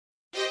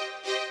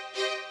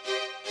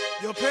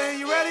Yo, Pain,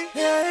 you ready?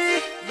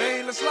 Yeah.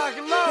 Man, let's lock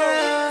and load.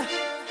 Yeah.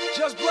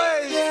 Just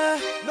blaze. Yeah.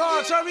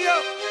 No, turn me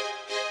up.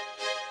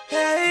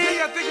 Hey.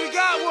 Nigga, I think we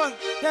got one.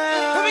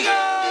 Yeah. Here we go.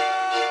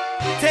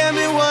 Tell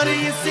me, what do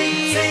you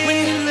see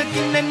when you're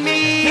looking at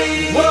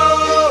me? Whoa,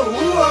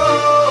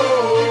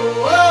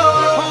 whoa,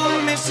 whoa.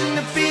 On a mission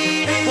to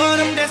be what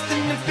I'm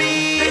destined to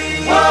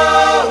be.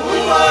 Whoa,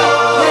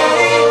 whoa,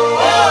 Hey.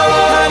 whoa.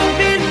 I done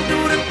been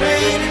through the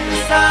pain and the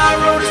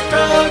sorrow, the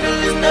struggle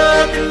is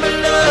nothing but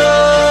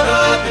love.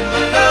 Nothing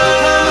but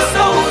love. I'm a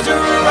soldier,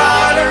 a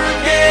rider, a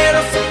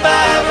ghetto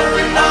survivor,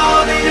 and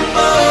all the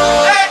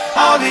above. Hey.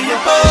 All the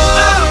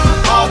above.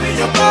 All the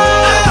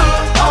above.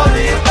 All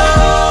the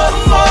above.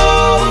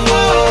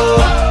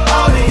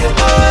 All the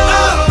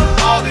above.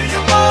 All the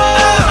above.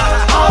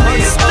 All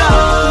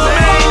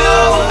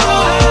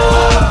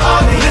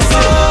the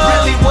above.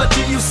 Really, what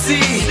do you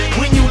see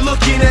when you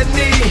looking at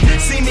me?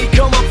 See me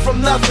come up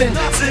from nothing,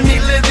 see me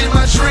living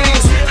my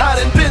dreams. I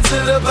done been to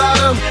the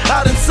bottom,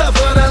 I done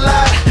suffered a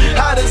lot.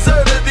 I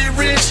deserve to be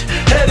rich,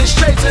 headed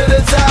straight to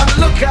the top.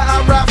 Look how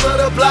I ride for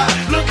the block,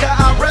 look how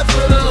I rap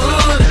for the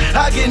hood.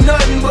 I get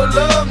nothing but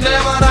love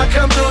now when I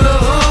come through the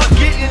hood.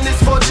 Getting this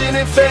fortune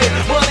and fame,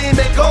 money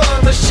make all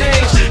of us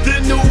change. The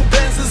new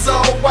Benz is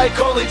all white,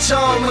 call it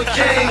John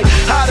McCain.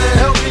 How the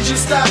hell could you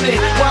stop me?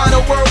 Why in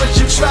the world would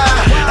you try?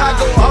 I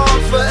go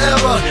hard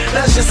forever,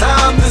 that's just how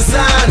I'm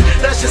designed.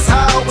 That's just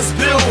how I was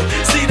built.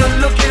 See the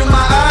look in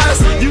my eyes,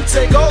 you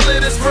take all of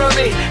this from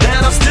me,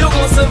 and I'm still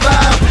gonna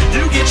survive.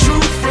 You get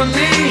truth from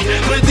me,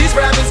 but these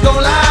rappers gon'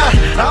 lie.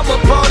 I'm a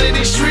part of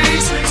these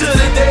streets to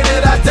the day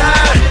that I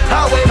die.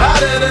 I wave high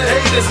to the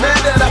haters, man,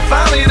 that I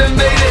finally done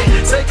made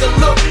it. Take a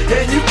look,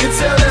 and you can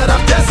tell that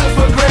I'm destined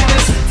for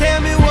greatness. Tell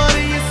me, what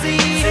do you see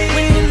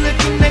when you're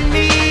looking at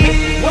me?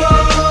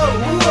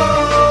 Whoa,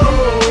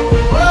 whoa,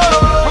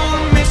 whoa. On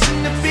a mission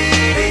to be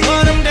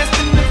what I'm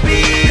destined to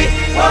be.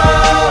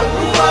 Whoa,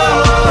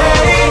 whoa,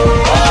 Hey.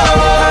 whoa.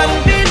 I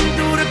done been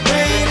through the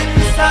pain and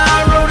the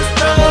sorrow, the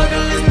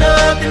struggle is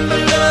nothing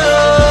but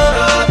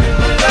love.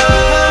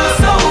 I'm a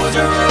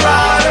soldier, a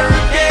rider,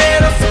 a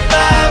ghetto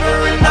survivor,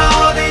 and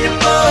all the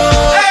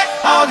above.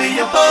 All the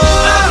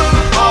above.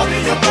 All the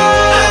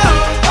above.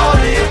 All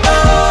the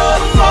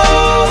above.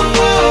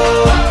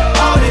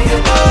 All the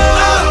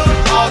above.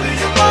 All the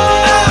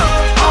above.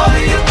 All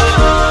the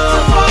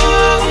above.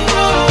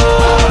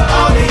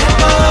 All the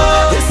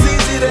above. It's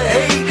easy to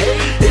hate,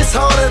 it's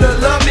harder to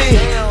love me.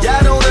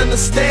 Y'all don't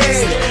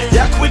understand,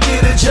 y'all quicker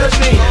to judge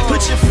me.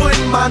 Put your foot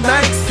in my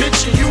nights,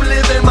 picture you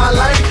living my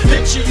life.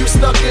 Picture you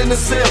stuck in the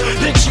cell,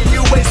 picture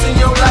you wasting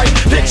your life.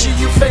 Picture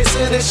you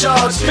facing a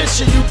charge,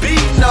 picture you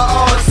beating the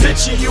odds.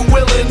 Picture you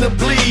willing to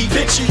bleed,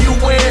 picture you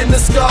wearing the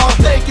scar.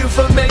 Thank you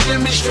for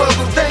making me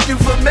struggle, thank you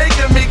for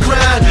making me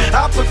grind.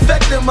 I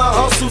perfected my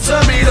hustle,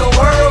 tell me the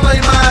world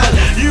ain't mine.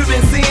 You've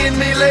been seeing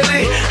me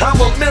lately, I'm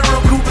a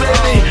miracle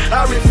baby.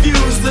 I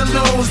refuse to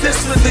lose, this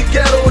was the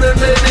ghetto that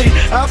made me.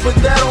 I put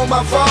that on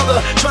my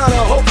father, trying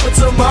to hope for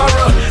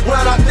tomorrow.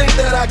 When I think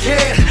that I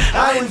can't,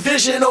 I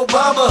envision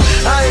Obama.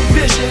 I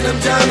envision them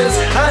diamonds,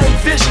 I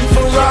envision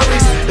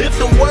Ferraris. If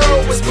the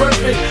world was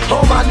perfect,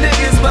 all my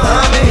niggas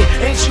behind me.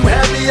 Ain't you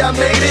happy I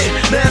made it?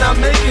 Man, I'm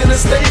making a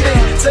statement.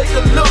 Take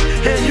a look,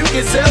 and you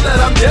can tell that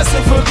I'm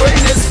destined for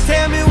greatness.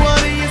 Tell me, what